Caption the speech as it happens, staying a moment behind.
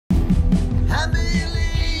I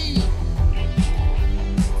believe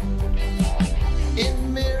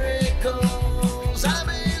in miracles. I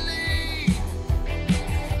believe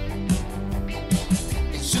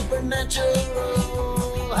it's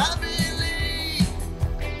supernatural. I believe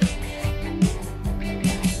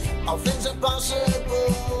all things are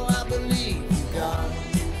possible. I believe in God.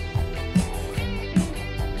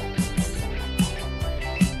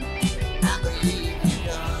 I believe in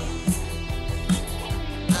God.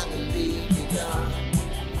 I believe in God.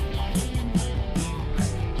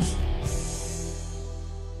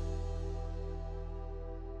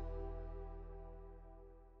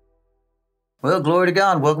 Well, glory to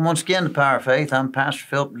God. Welcome once again to Power of Faith. I'm Pastor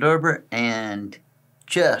Philip Derber, and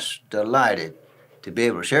just delighted to be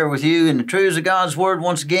able to share with you in the truths of God's Word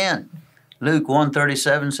once again. Luke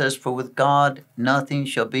 1:37 says, "For with God nothing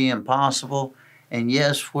shall be impossible." And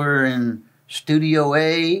yes, we're in Studio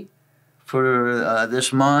A for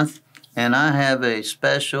this month, and I have a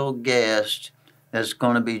special guest that's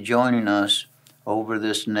going to be joining us over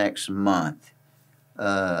this next month.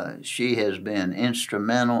 She has been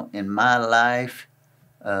instrumental in my life.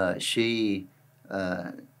 She's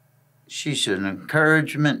an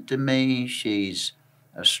encouragement to me. She's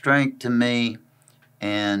a strength to me.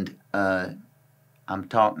 And I'm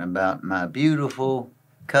talking about my beautiful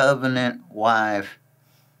covenant wife,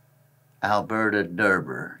 Alberta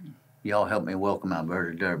Derber. Y'all help me welcome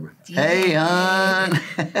Alberta Derber. Yeah. Hey, hon.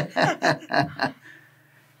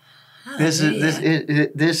 This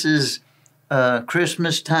is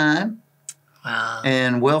Christmas time. Wow.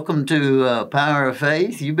 And welcome to Power of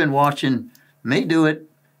Faith. You've been watching me do it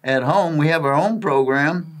at home. We have our own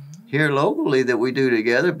program here locally that we do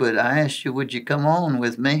together, but I asked you, would you come on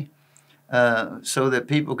with me so that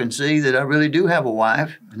people can see that I really do have a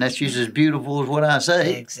wife, and that she's as beautiful as what I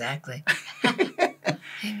say. Exactly.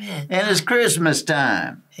 Amen. And it's Christmas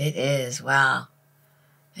time. It is. Wow.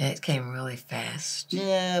 It came really fast.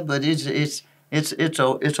 Yeah, but it's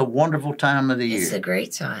a wonderful time of the year. It's a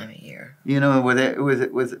great time of year. You know, with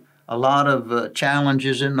a lot of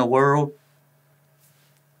challenges in the world,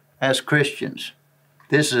 as Christians,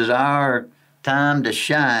 this is our time to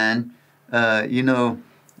shine.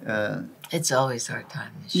 It's always our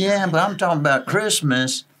time to shine. Yeah, but I'm talking about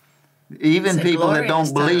Christmas. Even It's a people that don't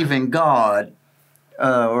glorious believe time. in God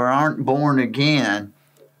or aren't born again,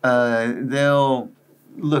 they'll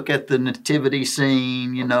look at the nativity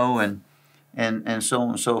scene, you know, and so on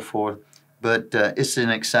and so forth. But it's an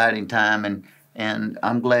exciting time, and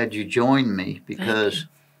I'm glad you joined me, because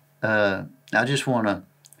I just want to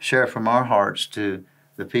share from our hearts to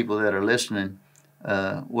the people that are listening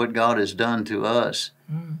what God has done to us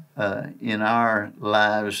in our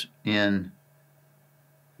lives in,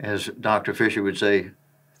 as Dr. Fisher would say,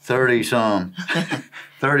 30-some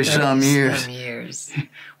years.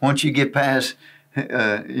 Once you get past,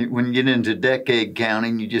 when you get into decade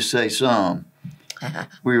counting, you just say some.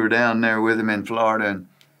 We were down there with him in Florida, and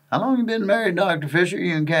how long you been married, Dr. Fisher,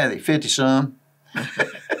 you and Kathy? 50-some.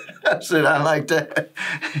 I said, I like that.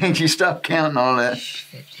 And you stop counting all that.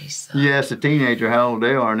 50-some. You ask a teenager how old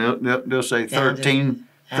they are, and they'll say 13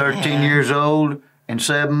 years old and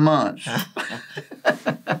 7 months.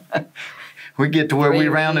 We get to where we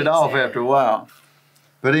round it off after a while.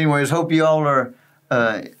 But anyways, hope you all are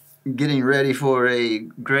getting ready for a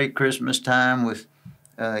great Christmas time with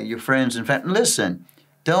your friends and family. Listen,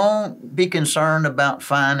 don't be concerned about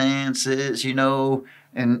finances, you know,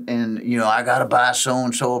 and you know, I got to buy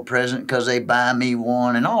so-and-so a present because they buy me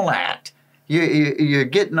one and all that. You're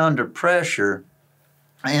getting under pressure.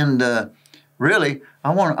 And really,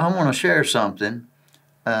 I want to share something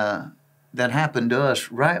that happened to us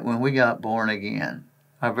right when we got born again,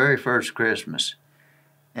 our very first Christmas.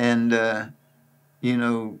 And, you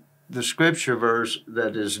know, the scripture verse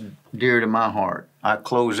that is dear to my heart, I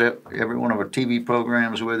close every one of our TV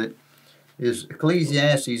programs with it, is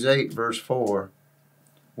Ecclesiastes 8, verse 4,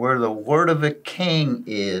 where the word of a king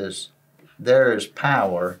is, there is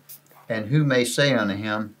power, and who may say unto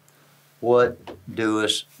him, what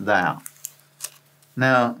doest thou?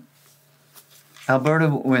 Now, Alberta,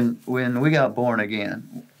 when we got born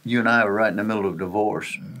again, you and I were right in the middle of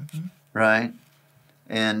divorce, right?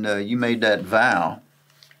 And you made that vow,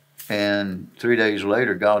 and 3 days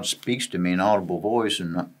later, God speaks to me in audible voice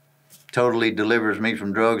and totally delivers me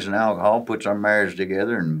from drugs and alcohol, puts our marriage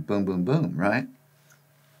together, and boom, boom, boom, right?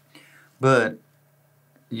 But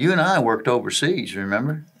you and I worked overseas,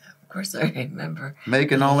 remember? Of course I remember.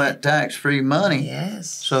 Making all that tax-free money. Yes.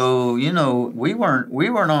 So, you know, we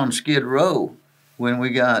weren't on Skid Row when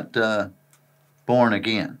we got born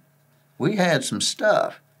again. We had some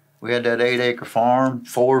stuff. We had that 8-acre farm,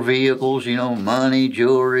 4 vehicles, you know, money,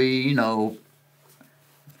 jewelry, you know,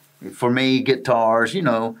 for me, guitars,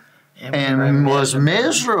 and was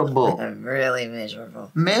miserable. Really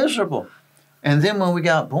miserable. Miserable. And then when we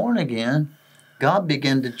got born again, God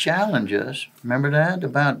began to challenge us. Remember that?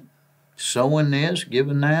 About sowing this,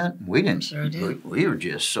 giving that? We didn't. Sure did. We were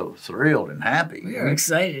just so thrilled and happy. We were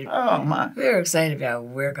excited. Oh, my. We were excited about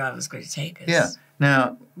where God was going to take us. Yeah.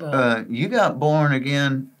 Now, you got born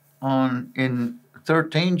again in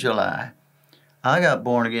 13 July. I got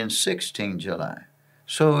born again 16 July.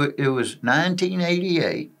 So it was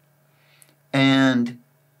 1988. And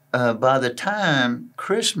by the time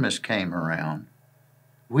Christmas came around,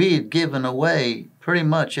 we had given away pretty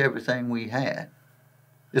much everything we had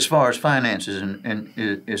as far as finances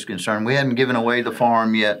is concerned. We hadn't given away the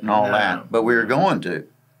farm yet and all that, but we were going to.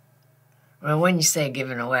 Well, when you say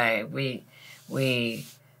giving away, we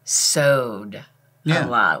sowed a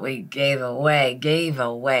lot. We gave away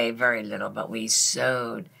very little, but we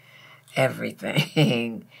sowed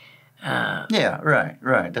everything. Yeah,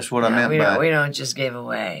 right. That's what I meant by we don't just give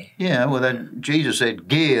away. Yeah, well, Jesus said,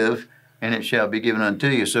 "Give, and it shall be given unto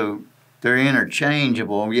you." So they're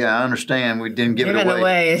interchangeable. Yeah, I understand. We didn't give it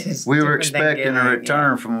away. We were expecting a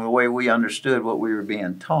return from the way we understood what we were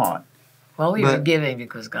being taught. Well, we were giving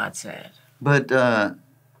because God said. But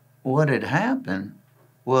what had happened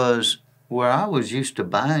was where I was used to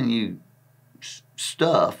buying you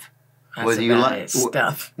stuff, whether you liked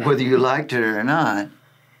it or not.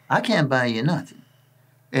 I can't buy you nothing,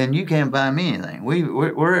 and you can't buy me anything.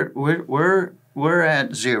 We're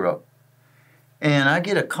at zero, and I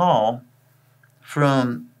get a call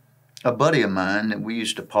from a buddy of mine that we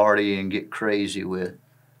used to party and get crazy with.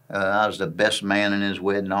 I was the best man in his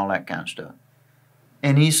wedding, all that kind of stuff.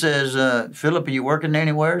 And he says, "Philip, are you working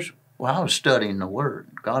anywhere?" Well, I was studying the Word.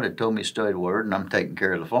 God had told me to study the Word, and I'm taking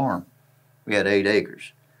care of the farm. We had 8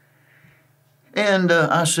 acres, and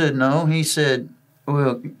I said no. He said,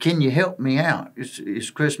 "Well, can you help me out? It's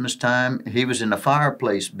Christmas time." He was in the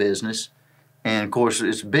fireplace business, and of course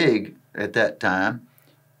it's big at that time.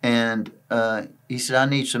 And he said, "I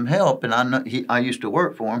need some help." And I used to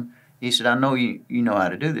work for him. He said, "I know you know how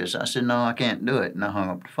to do this." I said, "No, I can't do it." And I hung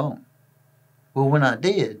up the phone. Well, when I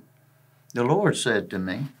did, the Lord said to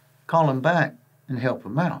me, "Call him back and help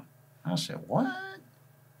him out." I said, "What?"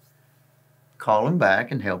 Call him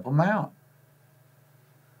back and help him out.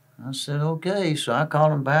 I said, "Okay." So I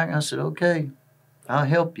called him back. I said, "Okay, I'll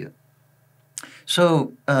help you."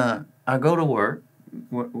 So I go to work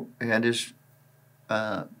at his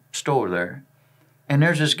store there, and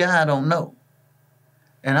there's this guy I don't know.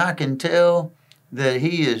 And I can tell that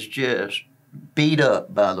he is just beat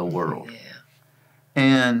up by the world. Yeah.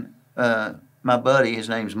 And my buddy, his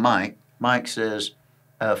name's Mike, Mike says,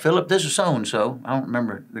 "Philip, this is so-and-so." I don't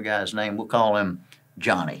remember the guy's name. We'll call him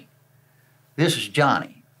Johnny. "This is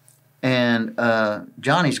Johnny. And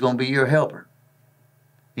Johnny's going to be your helper.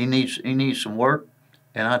 He needs some work."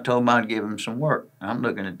 And I told him I'd give him some work. I'm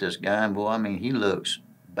looking at this guy, and boy, I mean, he looks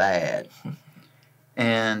bad.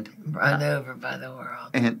 And run over by the world.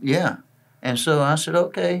 And yeah. And so I said,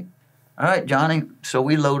 "Okay. All right, Johnny." So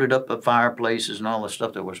we loaded up the fireplaces and all the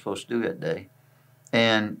stuff that we're supposed to do that day.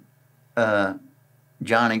 And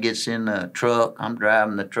Johnny gets in the truck. I'm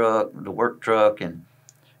driving the truck, the work truck, and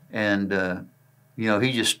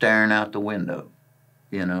he's just staring out the window,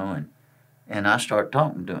 and I start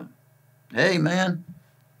talking to him. "Hey, man,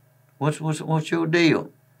 what's your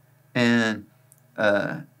deal?" And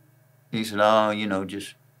he said, "Oh,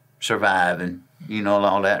 just surviving,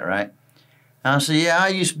 all that, right?" And I said, "Yeah, I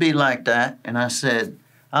used to be like that." And I said,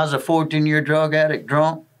 "I was a 14-year drug addict,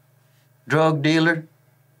 drug dealer,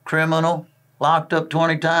 criminal, locked up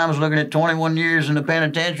 20 times, looking at 21 years in the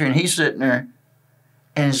penitentiary," and he's sitting there.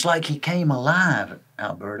 And it's like he came alive,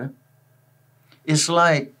 Alberta. It's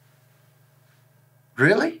like,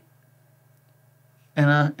 really?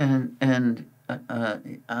 And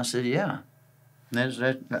I said, "Yeah."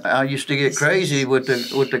 I used to get crazy with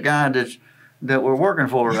the guy that we're working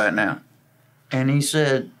for right now. And he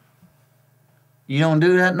said, "You don't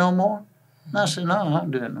do that no more?" And I said, "No, I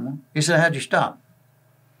don't do that no more." He said, "How'd you stop?"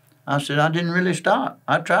 I said, "I didn't really stop.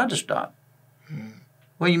 I tried to stop."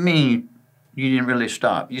 "What do you mean you didn't really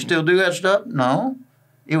stop? You still do that stuff?" "No,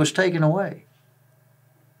 it was taken away."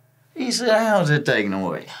 He said, "How's it taken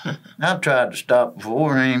away?" "I've tried to stop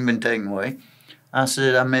before and it ain't been taken away." I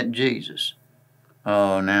said, "I meant Jesus."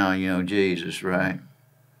 "Oh, now Jesus, right?"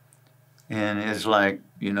 And it's like,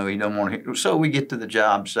 you don't want to hear. So we get to the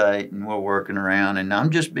job site and we're working around, and I'm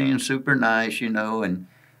just being super nice, and so on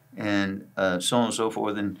and so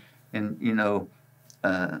forth. And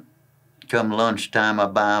come lunchtime, I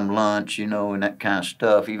buy them lunch, and that kind of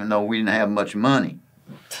stuff, even though we didn't have much money.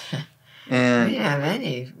 And we didn't have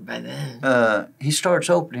any by then. He starts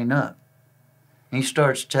opening up. He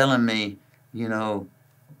starts telling me, you know,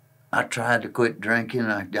 I tried to quit drinking.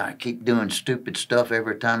 I keep doing stupid stuff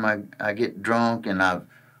every time I get drunk, and I've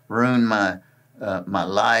ruined my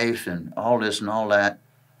life and all this and all that.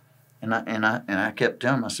 And I kept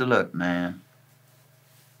telling him, I said, look, man,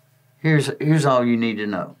 here's all you need to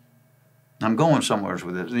know. I'm going somewhere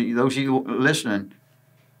with this. Those of you listening,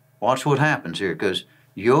 watch what happens here, because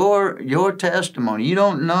your testimony, you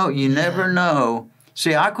don't know, you never know.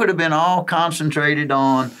 See, I could have been all concentrated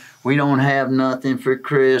on we don't have nothing for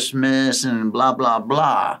Christmas and blah, blah,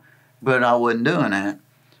 blah, but I wasn't doing that.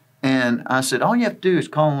 And I said, all you have to do is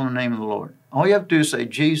call on the name of the Lord. All you have to do is say,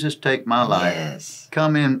 Jesus, take my life. Yes.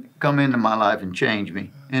 Come into my life and change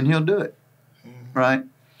me. And he'll do it. Mm-hmm. Right?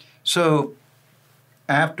 So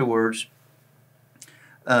afterwards,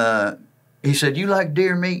 he said, you like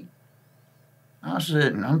deer meat? I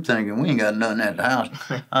said, and I'm thinking, we ain't got nothing at the house.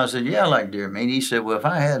 I said, yeah, I like deer meat. He said, well, if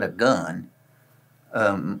I had a gun,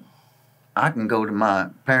 I can go to my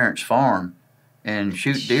parents' farm and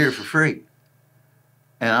shoot deer for free.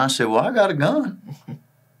 And I said, well, I got a gun.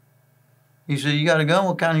 He said, you got a gun?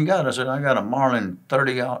 What kind you got? I said, I got a Marlin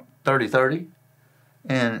 30-30.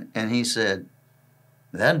 And he said,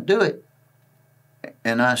 that'll do it.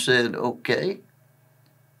 And I said, okay,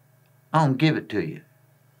 I'm going to give it to you.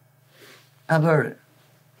 Alberta.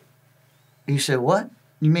 He said, what?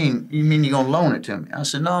 You mean you're going to loan it to me? I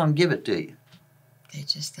said, no, I'm going to give it to you. They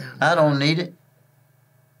just don't. I don't need it.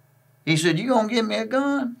 He said, you going to give me a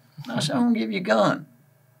gun? I said, I'm going to give you a gun.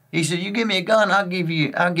 He said, you give me a gun, I'll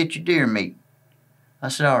get you deer meat. I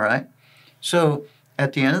said, all right. So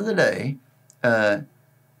at the end of the day,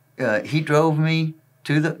 he drove me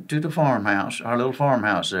to the farmhouse, our little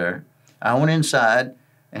farmhouse there. I went inside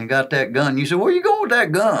and got that gun. You said, where you going with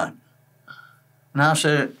that gun? And I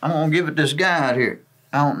said, I'm going to give it this guy out here.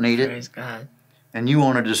 I don't need it. Praise God. And you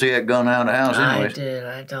wanted to see that gun out of the house anyway. I did.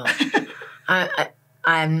 I don't.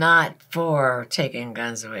 I'm not for taking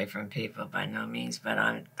guns away from people by no means, but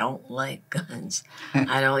I don't like guns.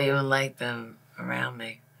 I don't even like them around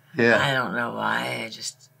me. Yeah. I don't know why.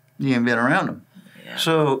 You ain't been around them. Yeah.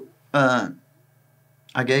 So I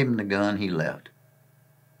gave him the gun. He left.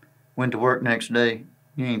 Went to work next day.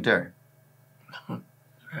 He ain't there.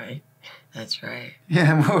 Right. That's right.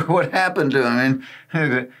 Yeah. What happened to him?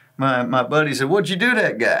 And my buddy said, "What'd you do to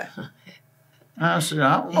that guy?" I said,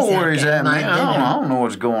 "I don't know where he's at, man. I don't know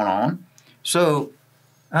what's going on." So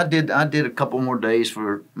I did a couple more days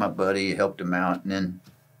for my buddy, helped him out, and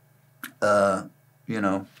then,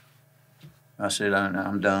 I said,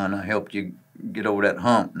 I'm done. I helped you get over that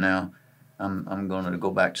hump. Now I'm going to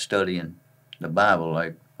go back to studying the Bible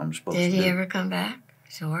like I'm supposed to. Did he ever come back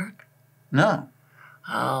to work? No.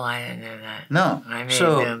 Oh, I didn't know that. No. I may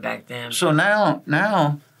have been back then. So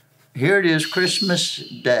now, here it is, Christmas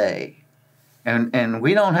Day. And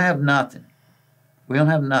we don't have nothing. We don't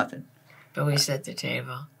have nothing. But we set the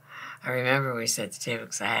table. I remember we set the table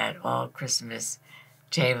because I had all Christmas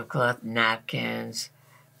tablecloth, napkins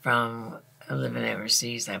from living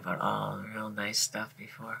overseas. I bought all real nice stuff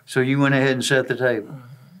before. So you went ahead and set the table.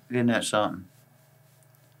 Mm-hmm. Isn't that something?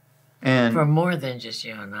 And for more than just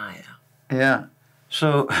you and I, though. Yeah.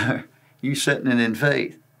 So you setting it in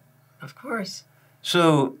faith. Of course.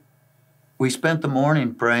 So we spent the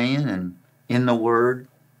morning praying and in the Word,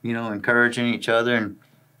 encouraging each other. And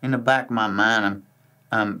in the back of my mind,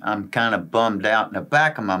 I'm kind of bummed out in the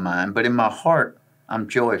back of my mind, but in my heart, I'm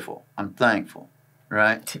joyful. I'm thankful,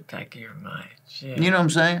 right? To the back of your mind. Yeah. You know what I'm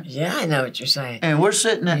saying? Yeah, I know what you're saying. And we're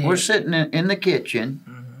sitting in the kitchen,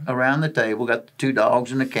 mm-hmm. around the table, got the 2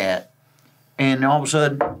 dogs and the cat, and all of a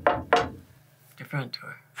sudden, the front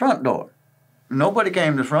door. Front door. Nobody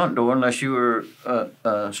came to the front door unless you were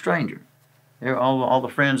a stranger. All the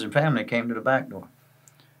friends and family came to the back door.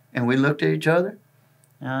 And we looked at each other,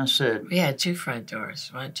 and I said... We had 2 front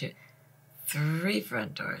doors. 1, 2, 3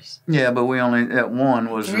 front doors. Yeah, but we only... At one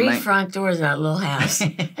was 3 front doors in that little house.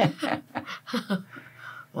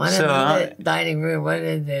 One in the dining room, one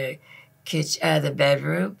in the kitchen, the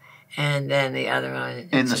bedroom, and then the other one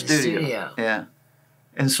in the studio. Yeah.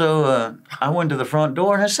 And so I went to the front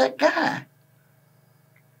door, and it's that guy.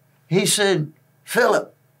 He said,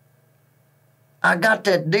 "Philip, I got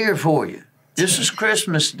that deer for you. This is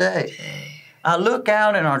Christmas Day." I look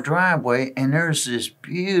out in our driveway, and there's this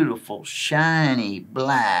beautiful, shiny,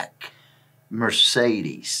 black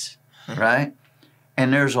Mercedes, right?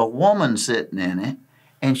 And there's a woman sitting in it,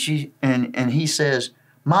 and he says,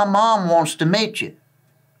 "My mom wants to meet you.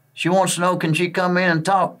 She wants to know, can she come in and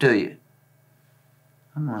talk to you?"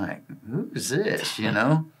 I'm like, who's this,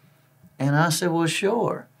 And I said, well,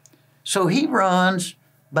 sure. So he runs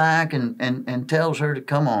back and tells her to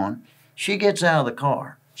come on. She gets out of the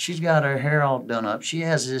car. She's got her hair all done up. She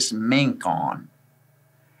has this mink on.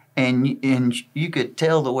 And you could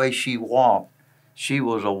tell the way she walked, she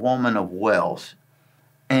was a woman of wealth.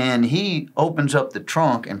 And he opens up the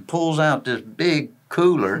trunk and pulls out this big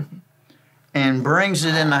cooler and brings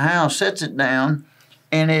it in the house, sets it down,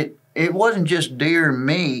 and it wasn't just deer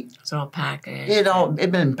meat. It's all packaged.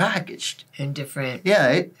 It been packaged. In different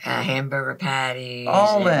hamburger patties.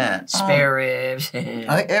 All that. Spare ribs.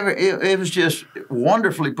 It was just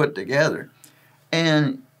wonderfully put together.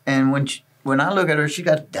 And when I look at her, she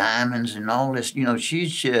got diamonds and all this. You know,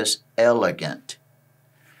 she's just elegant.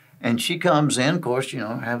 And she comes in, of course, you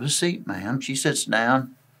know, have a seat, ma'am. She sits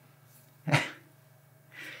down.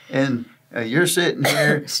 And you're sitting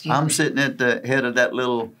here. I'm sitting at the head of that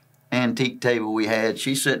little antique table we had.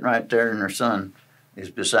 She's sitting right there, and her son is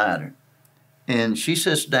beside her. And she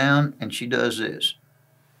sits down, and she does this.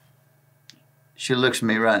 She looks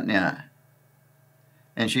me right in the eye.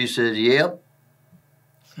 And she says, "Yep,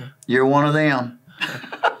 you're one of them."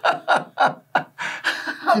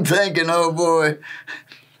 I'm thinking, oh, boy.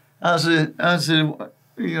 I said,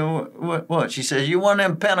 you know, what? She says, "You're one of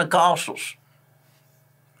them Pentecostals."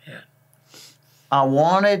 Yeah. I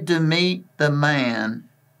wanted to meet the man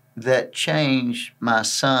that changed my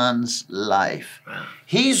son's life. Wow.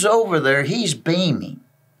 He's over there. He's beaming.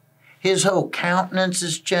 His whole countenance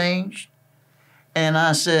has changed. And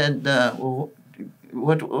I said, well,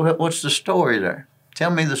 what's the story there?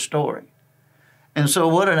 Tell me the story. And so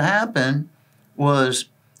what had happened was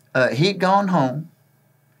he'd gone home,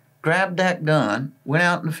 grabbed that gun, went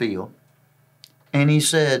out in the field, and he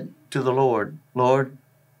said to the Lord, "Lord,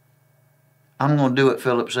 I'm going to do what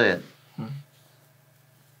Philip said."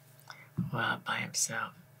 Wow, by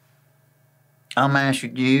himself. I'm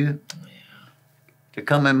asking you to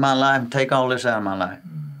come in my life and take all this out of my life.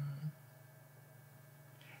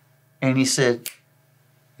 And he said,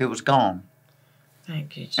 it was gone.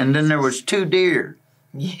 Thank you, Jesus. And then there was 2 deer.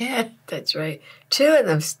 Yeah, that's right. 2 of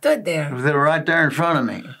them stood there. They were right there in front of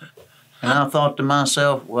me. And I thought to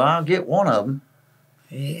myself, well, I'll get one of them.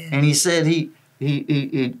 Yeah. And he said he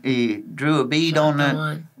drew a bead on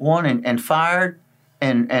that one and fired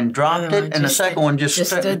and dropped it. And the second one just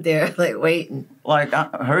stood there like waiting. Like,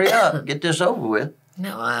 hurry up, get this over with.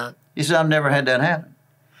 No, He said, I've never had that happen.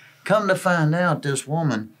 Come to find out, this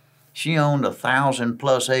woman, she owned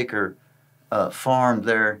 1,000+ acre farm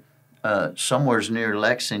there somewhere near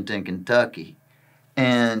Lexington, Kentucky.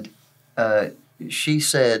 And she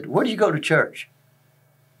said, "Where do you go to church?"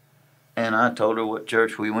 And I told her what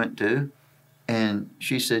church we went to. And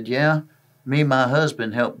she said, "Yeah, me and my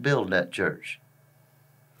husband helped build that church."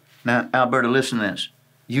 Now, Alberta, listen to this.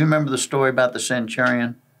 You remember the story about the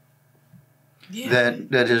centurion? yeah.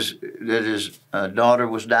 That his daughter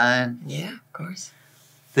was dying? Yeah, of course.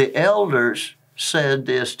 The elders said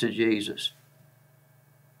this to Jesus.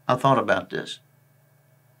 I thought about this.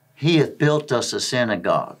 He hath built us a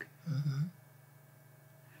synagogue. Mm-hmm.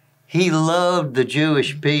 He loved the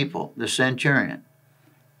Jewish people, the centurion.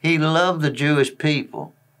 He loved the Jewish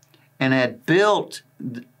people and had built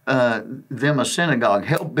them a synagogue,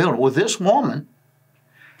 helped build it. Well, this woman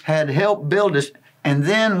had helped build this. And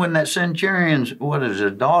then when that centurion's,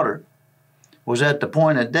 daughter was at the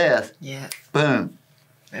point of death, boom.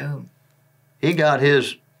 He got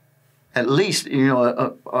his, at least,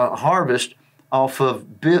 a harvest off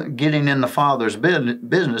of getting in the Father's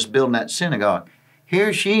business, building that synagogue.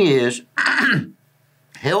 Here she is,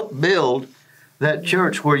 helped build that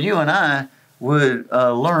church where you and I would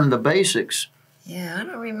learn the basics. Yeah, I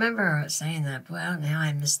don't remember her saying that. Well, now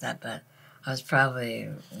I missed that, but I was probably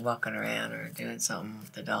walking around or doing something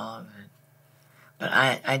with the dog. But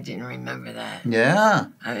I didn't remember that. Yeah.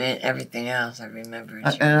 I mean, everything else I remember.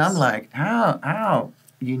 And I'm like, how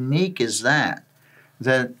unique is that?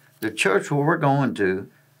 That the church where we're going to,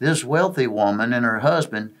 this wealthy woman and her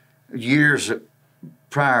husband, years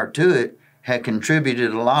prior to it, had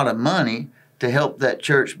contributed a lot of money to help that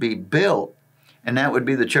church be built. And that would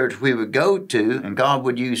be the church we would go to, and God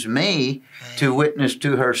would use me to witness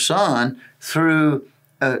to her son through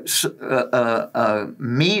a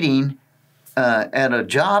meeting at a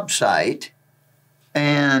job site,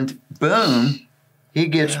 and boom, he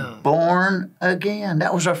gets born again.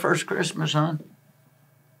 That was our first Christmas, hon.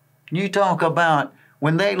 You talk about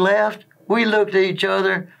when they left, we looked at each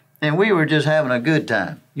other, and we were just having a good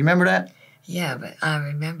time. You remember that? Yeah, but I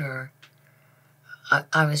remember,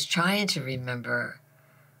 I was trying to remember,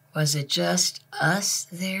 was it just us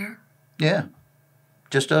there? Yeah,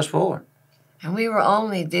 just us 4. And we were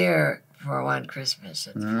only there for one Christmas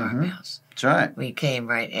at the farmhouse. That's right. We came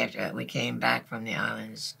right after. We came back from the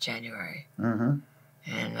islands January. And,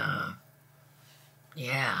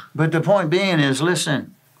 yeah. But the point being is,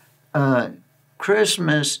 listen,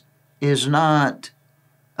 Christmas is not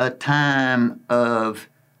a time of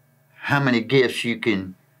how many gifts you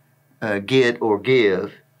can get or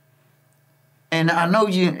give. And I know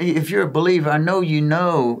you, if you're a believer, I know you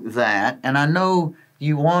know that, and I know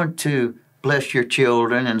you want to bless your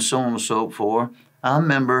children and so on and so forth. I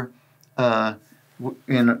remember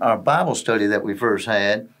in our Bible study that we first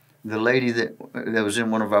had, the lady that was in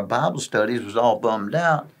one of our Bible studies was all bummed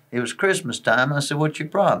out. It was Christmas time. I said, "What's your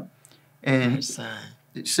problem?" And he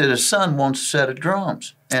said, "His son wants a set of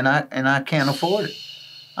drums, and I can't afford it."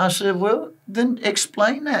 I said, "Well, then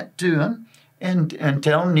explain that to him. And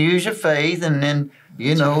tell them to use your faith, and then,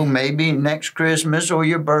 you know, maybe next Christmas or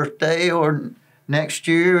your birthday or next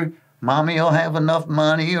year, Mommy will have enough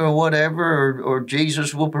money or whatever, or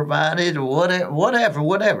Jesus will provide it or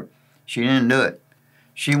whatever. She didn't do it.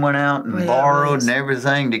 She went out and borrowed and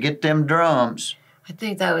everything to get them drums. I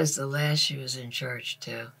think that was the last she was in church,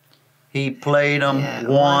 too. He played them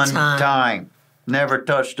one time. Never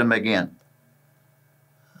touched them again.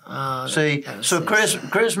 Oh, see, so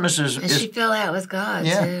Christmas is... And she fell out with God,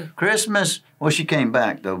 too. Christmas... Well, she came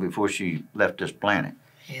back, though, before she left this planet.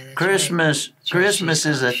 Yeah, that's Christmas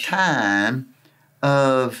is a time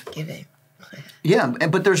of... giving. Yeah,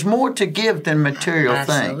 but there's more to give than material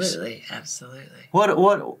things. Absolutely.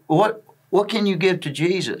 What can you give to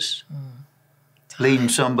Jesus? Leading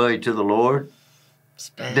somebody to the Lord?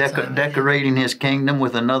 Decorating His kingdom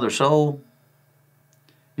with another soul?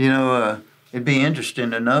 You know... it'd be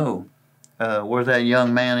interesting to know where that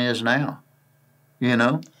young man is now. You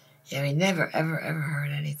know? Yeah, we never, ever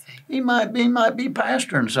heard anything. He might be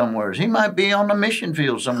pastoring somewhere. He might be on the mission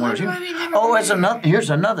field somewhere. Here's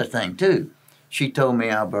another thing, too. She told me,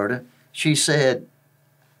 Alberta, she said,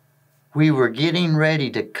 we were getting ready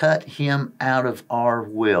to cut him out of our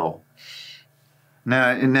will.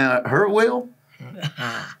 Now her will?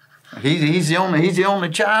 He's the only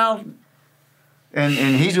child? And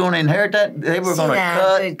he's going to inherit that. They were going to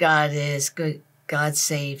cut. Good God is good. God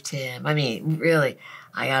saved him. I mean, really,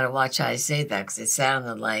 I got to watch how I say that because it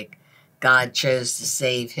sounded like God chose to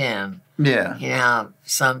save him. Yeah. You know how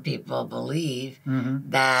some people believe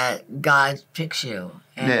that God picks you.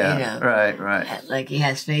 And, yeah. You know, right. Like He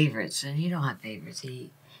has favorites, and He don't have favorites.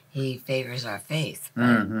 He favors our faith.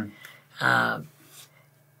 But, yeah,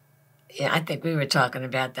 I think we were talking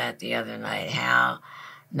about that the other night. How.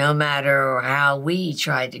 No matter how we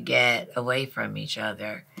tried to get away from each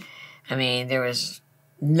other, I mean, there was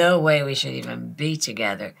no way we should even be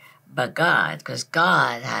together but God, because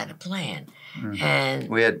God had a plan. And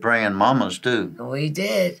we had praying mamas, too. We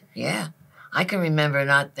did, yeah. I can remember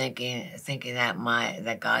not thinking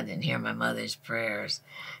that God didn't hear my mother's prayers,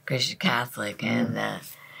 because she's Catholic. And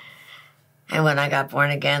when I got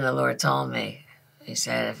born again, the Lord told me, He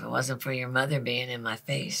said, if it wasn't for your mother being in my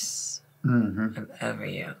face, over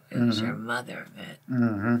you. It was your mother that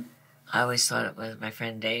I always thought it was my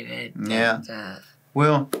friend David. Yeah. And,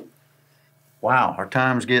 well, wow, our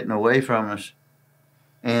time's getting away from us.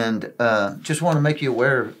 And just want to make you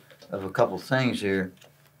aware of a couple things here.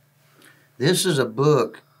 This is a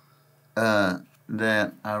book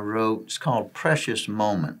that I wrote. It's called Precious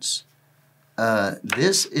Moments.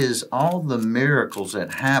 This is all the miracles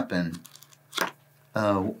that happened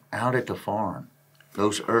out at the farm.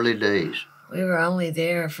 Those early days. We were only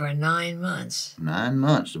there for 9 months. 9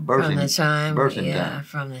 months, the birthing time.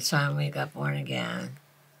 From the time we got born again.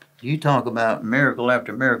 You talk about miracle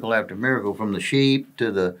after miracle after miracle, from the sheep to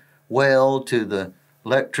the well to the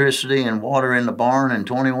electricity and water in the barn in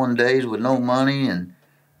 21 days with no money and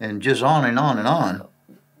just on and on and on.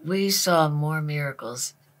 We saw more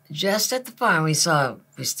miracles just at the farm. We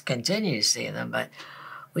continue to see them, but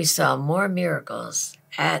we saw more miracles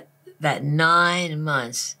at that 9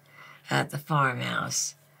 months at the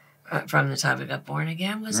farmhouse from the time we got born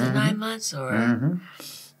again. Was it 9 months? Or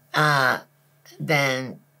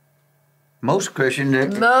then most Christians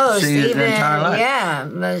see it their entire life. Yeah,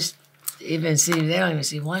 most even see, they don't even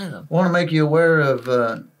see one of them. I want to make you aware of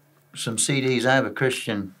some CDs. I have a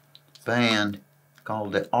Christian band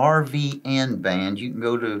called the RVN Band. You can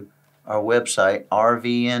go to our website,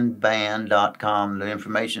 rvnband.com. The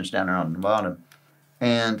information's down there on the bottom.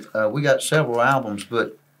 And we got several albums,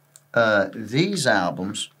 but these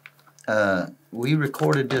albums, we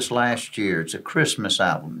recorded this last year. It's a Christmas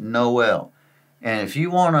album, Noel. And if you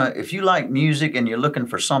like music and you're looking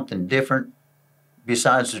for something different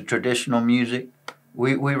besides the traditional music,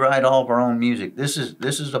 we write all of our own music. This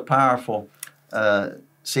is a powerful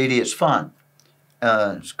CD. It's fun.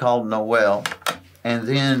 It's called Noel. And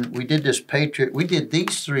then we did this Patriot. We did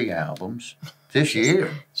these 3 albums this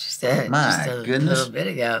year. Just a goodness. Little bit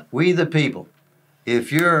ago. We the People.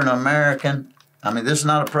 If you're an American, I mean, this is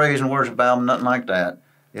not a praise and worship album, nothing like that.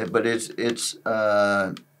 But it's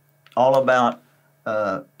all about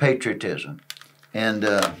patriotism, and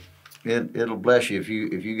it'll bless you if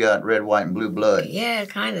you got red, white, and blue blood. Yeah,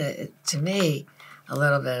 kind of. To me, a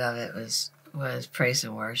little bit of it was praise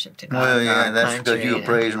and worship to God. Well, yeah, that's because you're a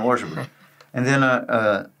praise and worshiper. And then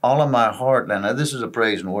All of My Heart. Now this is a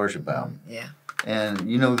praise and worship album. Yeah. And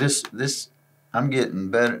you know this I'm getting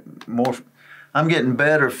better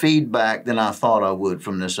feedback than I thought I would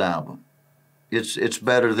from this album. It's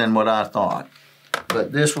better than what I thought.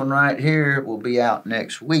 But this one right here will be out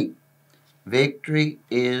next week. Victory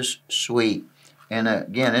is Sweet. And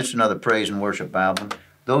again, it's another praise and worship album.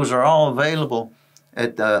 Those are all available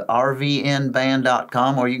at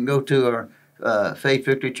rvnband.com, or you can go to our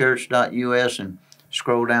faithvictorychurch.us and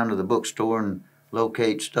scroll down to the bookstore and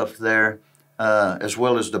locate stuff there, as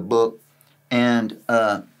well as the book. And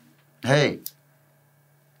hey,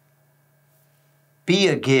 be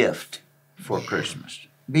a gift for Christmas.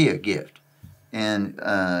 Be a gift. And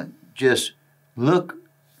just look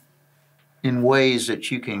in ways that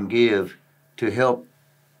you can give to help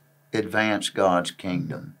advance God's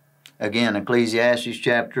kingdom. Again, Ecclesiastes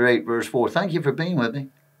chapter 8, verse 4. Thank you for being with me.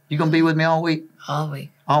 You going to be with me all week? All week.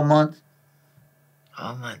 All month?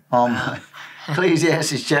 All month. All month.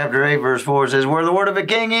 Ecclesiastes chapter 8, verse 4 says, where the word of a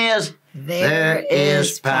king is, there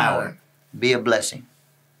is power. Be a blessing.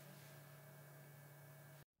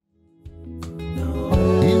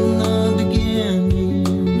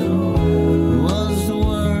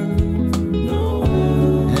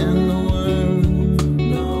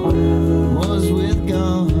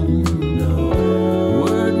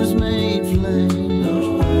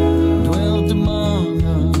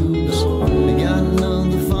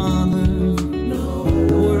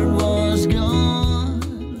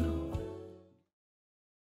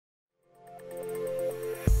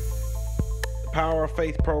 Power of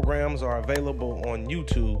Faith programs are available on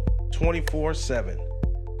YouTube 24/7,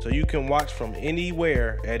 so you can watch from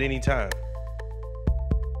anywhere at any time.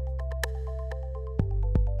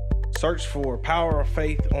 Search for Power of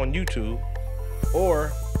Faith on YouTube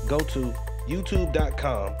or go to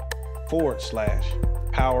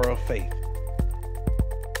youtube.com/Power of Faith.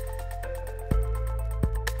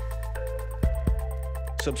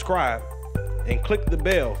 Subscribe and click the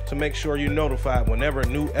bell to make sure you're notified whenever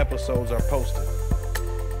new episodes are posted.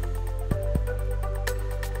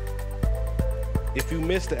 If you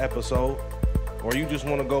missed the episode, or you just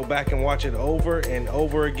want to go back and watch it over and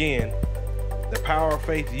over again, the Power of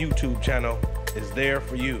Faith YouTube channel is there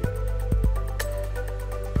for you.